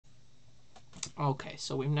Okay,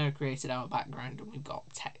 so we've now created our background and we've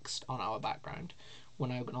got text on our background. We're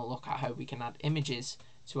now going to look at how we can add images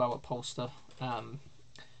to our poster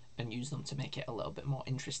and use them to make it a little bit more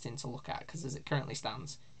interesting to look at, because as it currently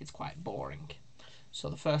stands, it's quite boring. So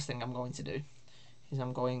the first thing I'm going to do is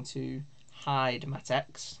I'm going to hide my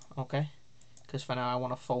text, okay? Because for now I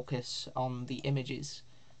want to focus on the images,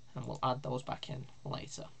 and we'll add those back in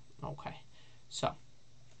later. Okay, so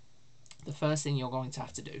the first thing you're going to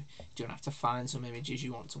have to do is you're going to have to find some images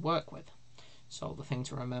you want to work with. So the thing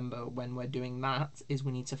to remember when we're doing that is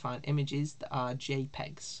we need to find images that are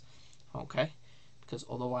JPEGs, okay? Because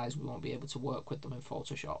otherwise we won't be able to work with them in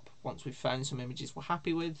Photoshop. Once we've found some images we're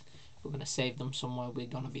happy with, we're going to save them somewhere. We're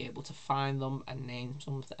going to be able to find them and name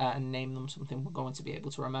them something we're going to be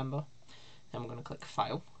able to remember. Then we're going to click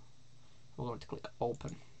File. We're going to click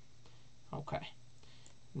Open. Okay.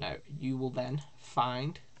 Now you will then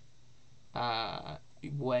find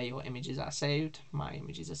where your images are saved. My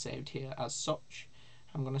images are saved here as such.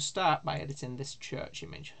 I'm going to start by editing this church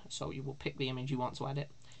image. So you will pick the image you want to edit.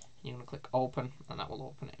 You're going to click Open, and that will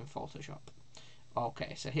open it in Photoshop.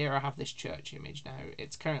 Okay, so here I have this church image now.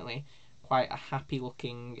 It's currently quite a happy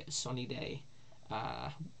looking sunny day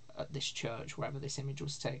at this church, wherever this image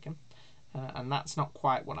was taken. And that's not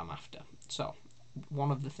quite what I'm after. So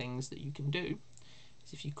one of the things that you can do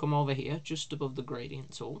is if you come over here just above the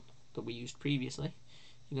gradient tool that we used previously,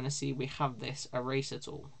 you're going to see we have this eraser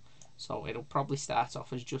tool. So it'll probably start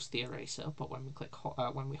off as just the eraser, but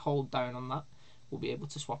when we hold down on that, we'll be able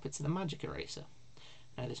to swap it to the magic eraser.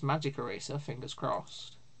 Now this magic eraser, fingers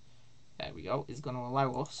crossed, there we go, is going to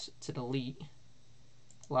allow us to delete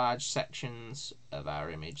large sections of our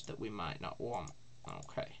image that we might not want.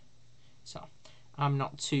 Okay, so I'm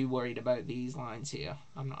not too worried about these lines here.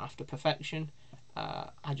 I'm not after perfection.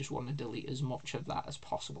 I just want to delete as much of that as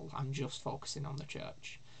possible. I'm just focusing on the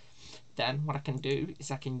church. Then what I can do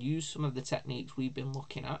is I can use some of the techniques we've been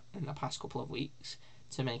looking at in the past couple of weeks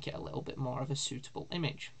to make it a little bit more of a suitable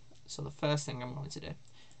image. So the first thing I'm going to do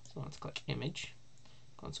is I'm going to click Image,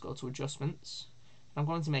 I'm going to go to Adjustments, and I'm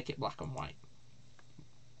going to make it black and white,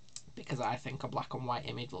 because I think a black and white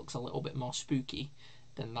image looks a little bit more spooky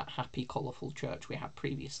than that happy colourful church we had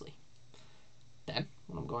previously. Then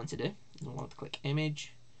what I'm going to do is I'm going to click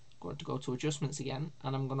Image, I'm going to go to Adjustments again,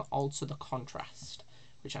 and I'm going to alter the contrast,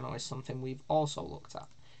 which I know is something we've also looked at,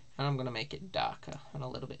 and I'm going to make it darker and a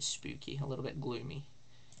little bit spooky, a little bit gloomy.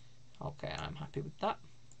 Okay, I'm happy with that.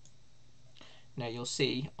 Now you'll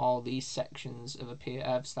see all these sections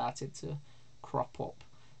have started to crop up,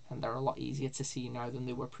 and they're a lot easier to see now than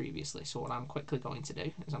they were previously. So what I'm quickly going to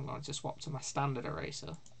do is I'm going to swap to my standard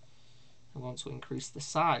eraser. I'm going to increase the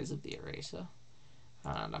size of the eraser,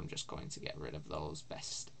 and I'm just going to get rid of those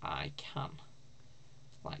best I can,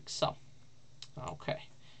 like so. Okay,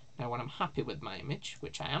 now when I'm happy with my image,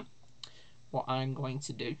 which I am, what I'm going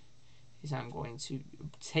to do is I'm going to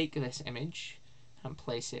take this image and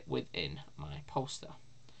place it within my poster.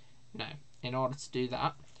 Now, in order to do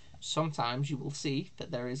that, sometimes you will see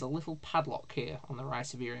that there is a little padlock here on the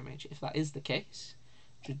right of your image. If that is the case,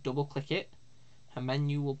 just double click it, a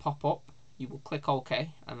menu will pop up, you will click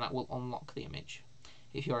OK, and that will unlock the image.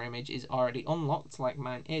 If your image is already unlocked, like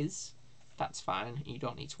mine is, that's fine, you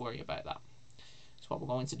don't need to worry about that. So what we're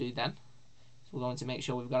going to do then is we're going to make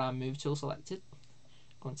sure we've got our Move tool selected.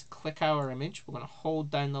 We're going to click our image, we're going to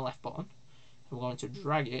hold down the left button, and we're going to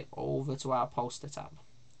drag it over to our poster tab.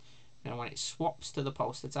 Now when it swaps to the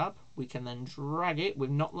poster tab, we can then drag it,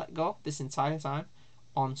 we've not let go this entire time,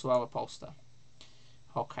 onto our poster.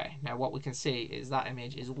 Okay, now what we can see is that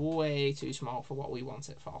image is way too small for what we want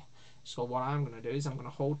it for. So what I'm going to do is I'm going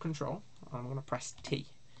to hold Control, and I'm going to press T,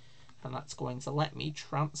 and that's going to let me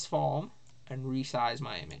transform and resize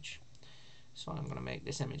my image. So I'm going to make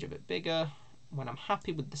this image a bit bigger. When I'm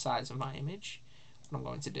happy with the size of my image, what I'm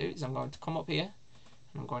going to do is I'm going to come up here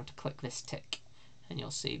and I'm going to click this tick, and you'll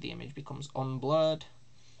see the image becomes unblurred,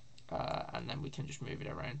 and then we can just move it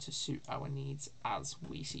around to suit our needs as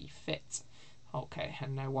we see fit. Okay,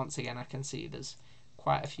 and now once again I can see there's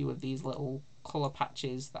quite a few of these little colour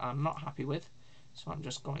patches that I'm not happy with, so I'm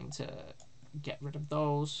just going to get rid of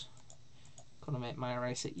those. I'm going to make my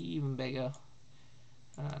eraser even bigger,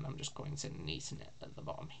 and I'm just going to neaten it at the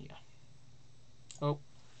bottom here. Oh,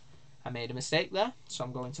 I made a mistake there, so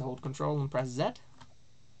I'm going to hold Control and press Z,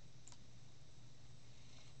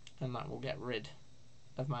 and that will get rid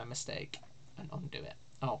of my mistake and undo it.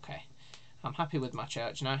 Okay, I'm happy with my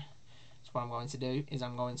church now. So what I'm going to do is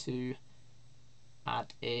I'm going to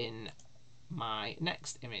add in my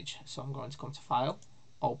next image. So I'm going to come to File,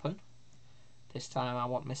 Open. This time I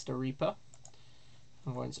want Mr. Reaper.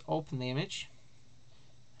 I'm going to open the image.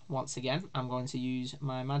 once again, I'm going to use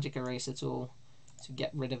my magic eraser tool to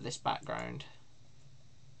get rid of this background.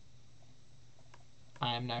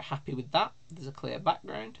 I am now happy with that. There's a clear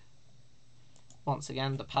background. Once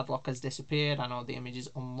again, the padlock has disappeared. I know the image is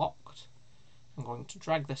unlocked. I'm going to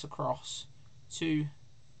drag this across to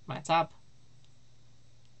my tab,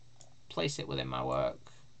 place it within my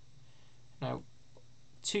work. Now,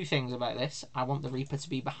 two things about this. I want the Reaper to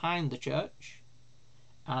be behind the church,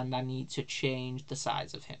 and I need to change the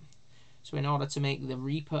size of him. So in order to make the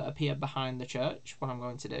Reaper appear behind the church, what I'm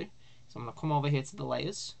going to do is I'm going to come over here to the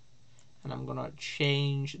layers, and I'm going to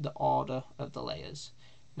change the order of the layers.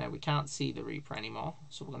 Now we can't see the Reaper anymore,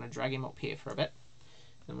 so we're going to drag him up here for a bit.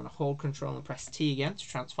 Then I'm going to hold Control and press T again to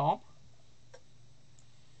transform.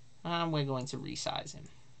 And we're going to resize him.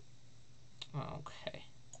 Okay.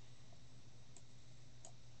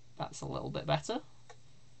 That's a little bit better.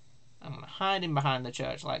 I'm going to hide him behind the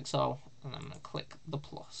church like so, and I'm going to click the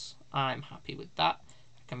plus. I'm happy with that.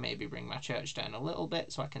 I can maybe bring my church down a little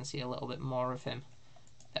bit so I can see a little bit more of him.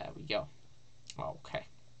 There we go. Okay.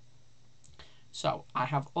 So I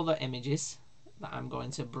have other images that I'm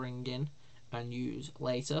going to bring in and use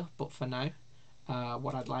later, but for now,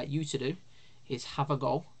 what I'd like you to do is have a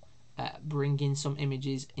go at bringing some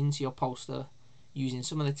images into your poster using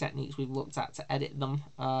some of the techniques we've looked at to edit them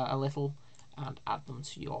a little and add them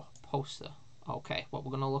to your poster. Okay, what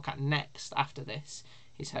we're going to look at next after this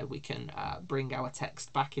is how we can bring our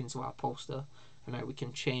text back into our poster and how we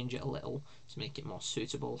can change it a little to make it more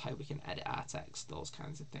suitable, how we can edit our text, those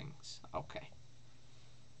kinds of things. Okay.